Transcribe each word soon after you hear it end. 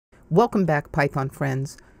Welcome back, Python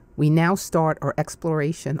friends. We now start our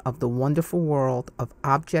exploration of the wonderful world of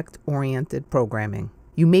object-oriented programming.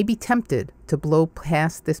 You may be tempted to blow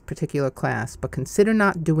past this particular class, but consider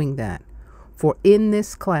not doing that. For in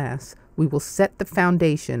this class, we will set the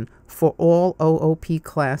foundation for all OOP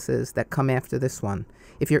classes that come after this one.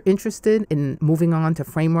 If you're interested in moving on to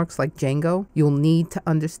frameworks like Django, you'll need to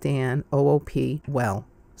understand OOP well.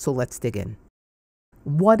 So let's dig in.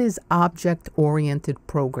 What is object-oriented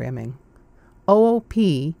programming? OOP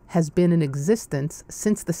has been in existence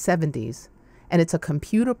since the 70s, and it's a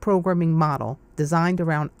computer programming model designed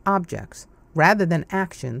around objects rather than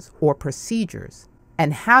actions or procedures,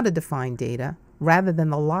 and how to define data rather than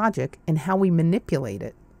the logic and how we manipulate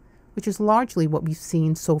it, which is largely what we've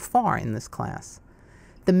seen so far in this class.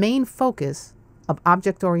 The main focus of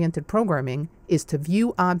object-oriented programming is to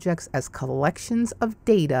view objects as collections of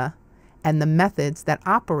data and the methods that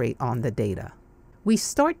operate on the data. We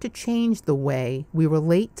start to change the way we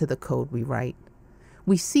relate to the code we write.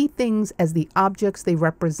 We see things as the objects they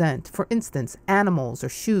represent, for instance, animals or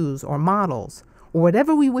shoes or models, or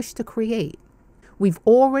whatever we wish to create. We've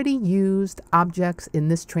already used objects in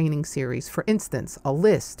this training series, for instance, a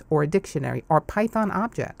list or a dictionary or Python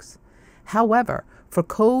objects. However, for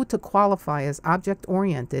code to qualify as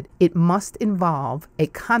object-oriented, it must involve a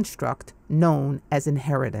construct known as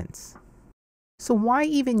inheritance. So why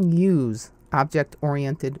even use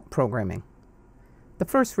object-oriented programming? The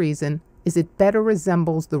first reason is it better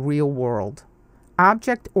resembles the real world.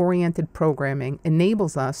 Object-oriented programming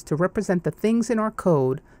enables us to represent the things in our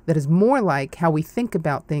code that is more like how we think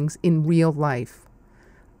about things in real life.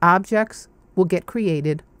 Objects will get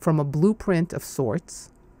created from a blueprint of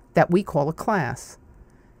sorts that we call a class.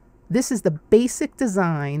 This is the basic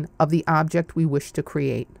design of the object we wish to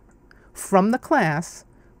create. From the class,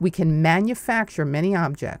 we can manufacture many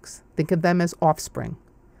objects. Think of them as offspring.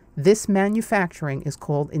 This manufacturing is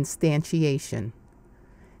called instantiation.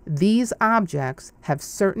 These objects have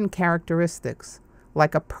certain characteristics,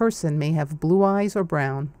 like a person may have blue eyes or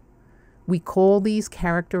brown. We call these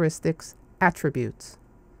characteristics attributes.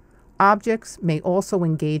 Objects may also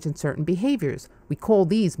engage in certain behaviors. We call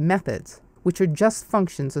these methods, which are just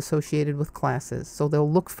functions associated with classes, so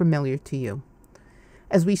they'll look familiar to you.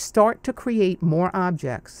 As we start to create more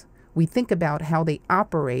objects, we think about how they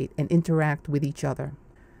operate and interact with each other.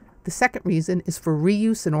 The second reason is for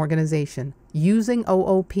reuse and organization. Using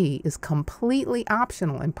OOP is completely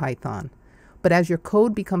optional in Python, but as your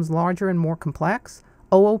code becomes larger and more complex,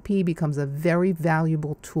 OOP becomes a very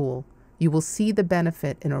valuable tool. You will see the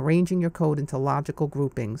benefit in arranging your code into logical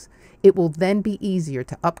groupings. It will then be easier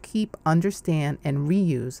to upkeep, understand, and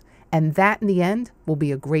reuse, and that in the end will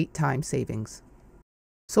be a great time savings.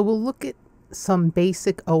 So we'll look at some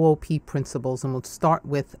basic OOP principles, and we'll start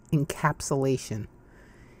with encapsulation.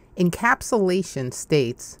 Encapsulation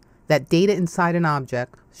states that data inside an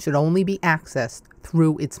object should only be accessed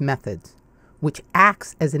through its methods, which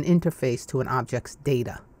acts as an interface to an object's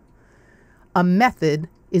data. A method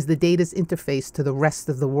is the data's interface to the rest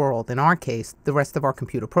of the world, in our case, the rest of our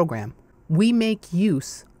computer program. We make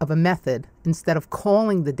use of a method instead of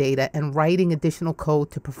calling the data and writing additional code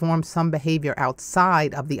to perform some behavior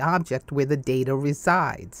outside of the object where the data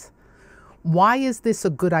resides. Why is this a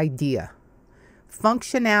good idea?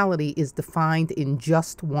 Functionality is defined in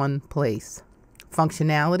just one place.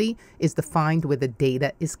 Functionality is defined where the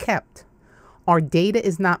data is kept. Our data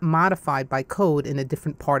is not modified by code in a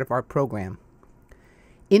different part of our program.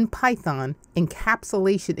 In Python,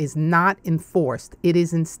 encapsulation is not enforced. It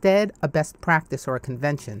is instead a best practice or a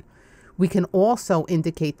convention. We can also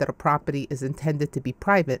indicate that a property is intended to be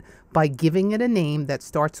private by giving it a name that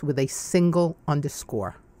starts with a single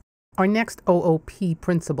underscore. Our next OOP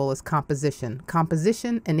principle is composition.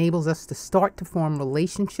 Composition enables us to start to form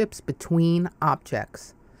relationships between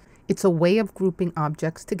objects. It's a way of grouping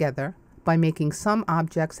objects together by making some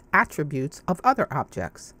objects attributes of other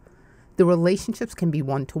objects. The relationships can be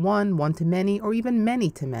one-to-one, one-to-many, or even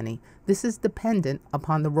many-to-many. This is dependent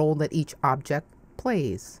upon the role that each object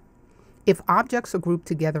plays. If objects are grouped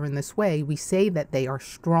together in this way, we say that they are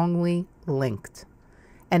strongly linked.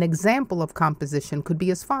 An example of composition could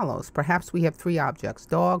be as follows. Perhaps we have three objects: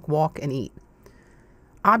 dog, walk, and eat.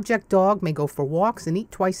 Object dog may go for walks and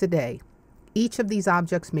eat twice a day. Each of these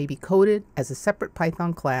objects may be coded as a separate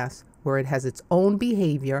Python class where it has its own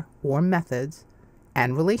behavior or methods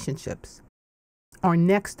and relationships. Our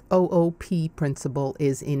next OOP principle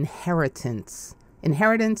is inheritance.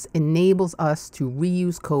 Inheritance enables us to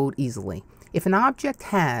reuse code easily. If an object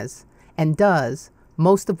has and does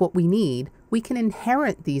most of what we need, we can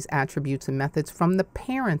inherit these attributes and methods from the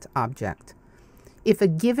parent object. If a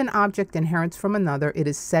given object inherits from another, it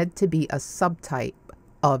is said to be a subtype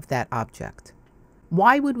of that object.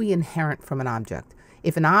 Why would we inherit from an object?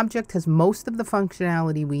 If an object has most of the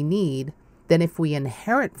functionality we need, then if we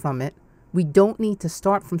inherit from it, we don't need to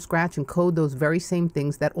start from scratch and code those very same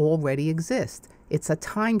things that already exist. It's a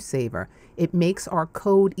time saver. It makes our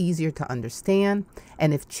code easier to understand,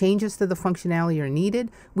 and if changes to the functionality are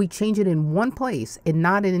needed, we change it in one place and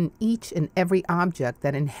not in each and every object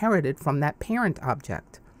that inherited from that parent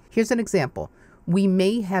object. Here's an example. We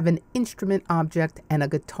may have an instrument object and a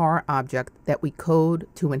guitar object that we code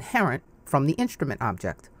to inherit from the instrument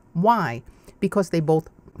object. Why? Because they both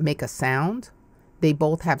make a sound, they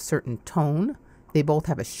both have certain tone, they both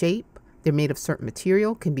have a shape, they're made of certain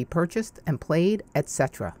material, can be purchased and played,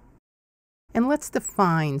 etc. And let's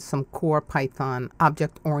define some core Python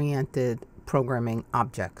object-oriented programming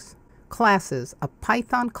objects. Classes. A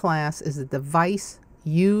Python class is a device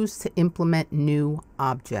used to implement new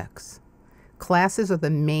objects. Classes are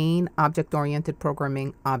the main object-oriented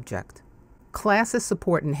programming object. Classes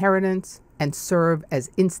support inheritance and serve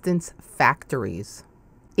as instance factories.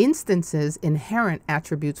 Instances inherit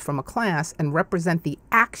attributes from a class and represent the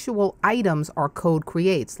actual items our code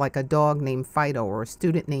creates, like a dog named Fido or a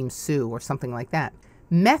student named Sue or something like that.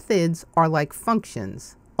 Methods are like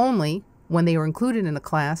functions, only when they are included in a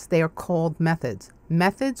class, they are called methods.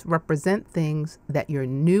 Methods represent things that your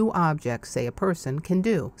new object, say a person, can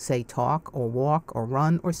do, say talk or walk or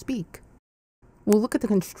run or speak. We'll look at the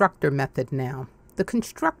constructor method now. The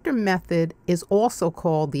constructor method is also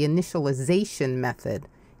called the initialization method.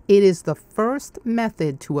 It is the first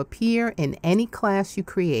method to appear in any class you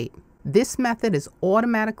create. This method is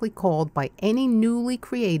automatically called by any newly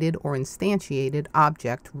created or instantiated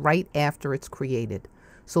object right after it's created.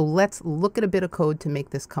 So let's look at a bit of code to make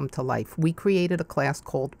this come to life. We created a class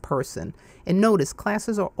called person. And notice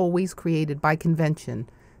classes are always created by convention,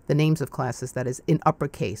 the names of classes, that is, in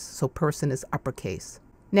uppercase. So person is uppercase.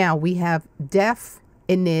 Now we have def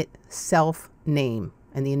init self name.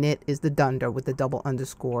 And the init is the dunder with the double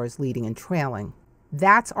underscores leading and trailing.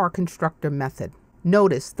 That's our constructor method.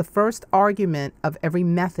 Notice the first argument of every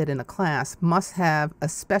method in a class must have a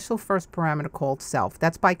special first parameter called self.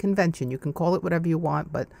 That's by convention. You can call it whatever you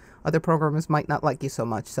want, but other programmers might not like you so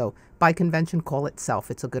much. So by convention, call it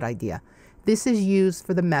self. It's a good idea. This is used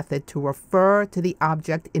for the method to refer to the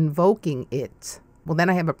object invoking it. Well, then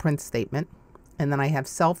I have a print statement, and then I have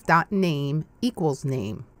self.name equals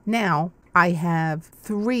name. Now, I have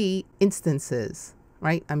 3 instances,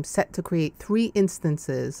 right? I'm set to create 3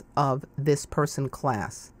 instances of this person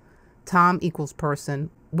class. Tom equals person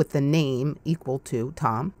with the name equal to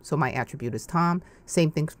Tom. So my attribute is Tom. Same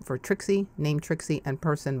thing for Trixie, name Trixie, and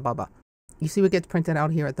person Bubba. You see what gets printed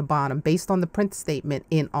out here at the bottom. Based on the print statement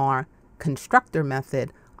in our constructor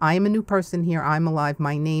method, I am a new person here. I'm alive.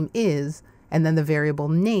 My name is, and then the variable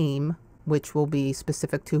name, which will be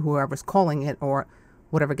specific to whoever's calling it or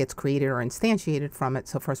whatever gets created or instantiated from it.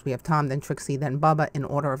 So first we have Tom, then Trixie, then Bubba in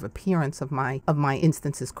order of appearance of my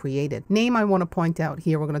instances created. Name, I want to point out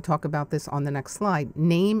here, we're going to talk about this on the next slide.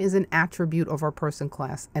 Name is an attribute of our person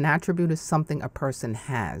class. An attribute is something a person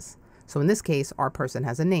has. So in this case, our person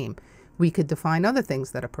has a name. We could define other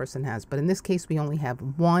things that a person has, but in this case, we only have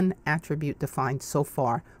one attribute defined so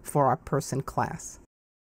far for our person class.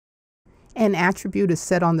 An attribute is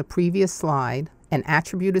said on the previous slide. An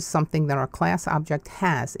attribute is something that our class object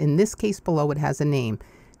has. In this case below, it has a name.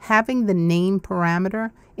 Having the name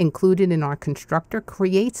parameter included in our constructor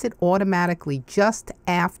creates it automatically just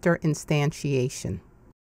after instantiation.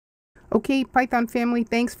 Okay, Python family,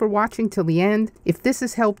 thanks for watching till the end. If this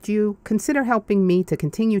has helped you, consider helping me to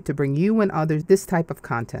continue to bring you and others this type of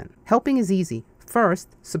content. Helping is easy. First,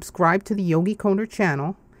 subscribe to the Yogi Coder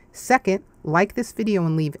channel. Second, like this video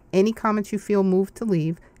and leave any comments you feel moved to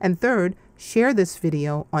leave. And third, share this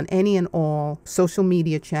video on any and all social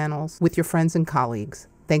media channels with your friends and colleagues.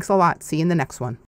 Thanks a lot. See you in the next one.